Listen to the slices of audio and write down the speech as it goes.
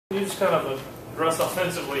just kind of address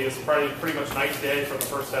offensively is pretty much night and day from the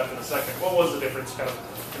first half and the second. What was the difference kind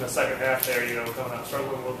of in the second half there, you know, coming out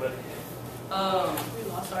struggling a little bit? We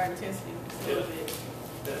lost our intensity a little bit.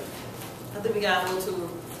 Yeah. I think we got a little too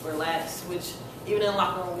relaxed, which even in the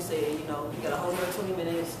locker room we said, you know, we got a whole another 20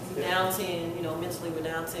 minutes, we're down 10, you know, mentally we're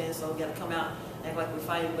down 10, so we got to come out, act like we're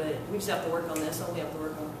fighting, but we just have to work on that, so we have to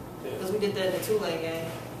work on. Because we did that in the Tulane game.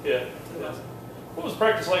 Yeah. What was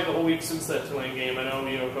practice like the whole week since that Tulane game? I know,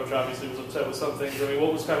 you know, Coach obviously was upset with some things. I mean,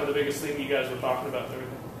 what was kind of the biggest thing you guys were talking about and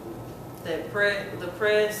everything? The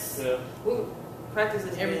press. Yeah. Practice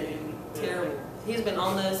has been terrible. He's been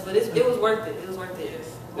on us, but it was worth it. It was worth it.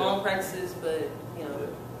 Long practices, but, you know,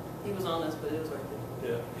 he was on us, but it was worth it.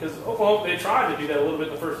 Yeah, because Oklahoma, they tried to do that a little bit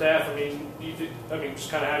in the first half. I mean, just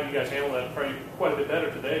kind of how you guys handle that probably quite a bit better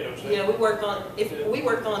today, don't you think? Yeah, we worked on we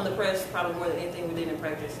worked on the press probably more than anything we did in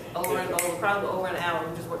practice. Probably over an hour,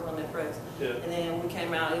 we just worked on that press. Yeah. And then when we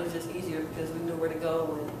came out, it was just easier because we knew where to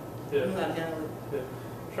go and knew how to handle it.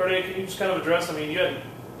 Yeah. Sharde, can you just kind of address? I mean, you hadn't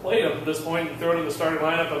played up to this point and thrown in the starting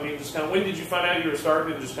lineup. I mean, just kind of when did you find out you were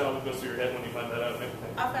starting? And just kind of what goes through your head when you find that out and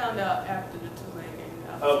everything? I found out after the Tulane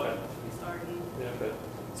game. Okay. We started. Yeah. Okay.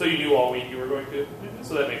 So you knew all week you were going to?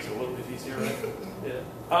 So that makes it a little bit easier, right?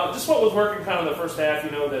 Yeah. Just what was working kind of the first half,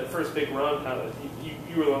 you know, that first big run, kind of,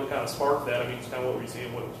 you were the one that kind of sparked that. I mean, just kind of what were you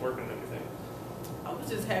seeing, what was working and everything? I was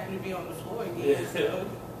just happy to be on the floor again. Yeah. So,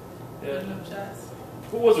 enough shots.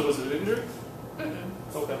 What was it? Was it an injury?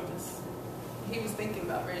 Okay. He was thinking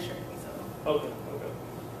about redshirting, so. Okay.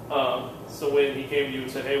 So when he came to you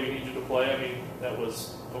and said, hey, we need you to play, I mean, that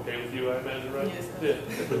was okay with you, I imagine, right? Yes.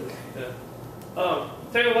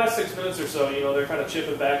 Take the last 6 minutes or so, you know, they're kind of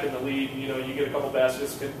chipping back in the lead. You know, you get a couple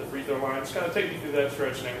baskets, get the free throw line. Just kind of take me through that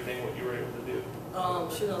stretch and everything, what you were able to do.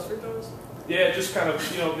 Shoot those free throws? Yeah, just kind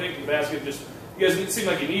of, you know, making the basket. Just you guys, it seemed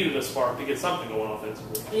like you needed a spark to get something going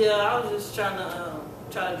offensively. Yeah, I was just trying to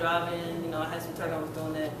drive in. You know, I had some turnovers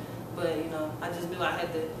doing that, but you know, I just knew I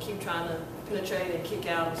had to keep trying to penetrate and kick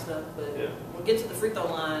out and stuff. But when we get to the free throw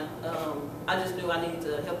line, I just knew I needed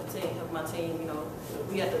to help the team, help my team. You know,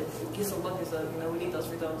 we had to get some buckets up. You know, we need those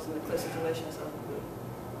free throws in the clutch situation. So.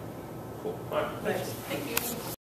 Cool. All right. Thanks. Thank you.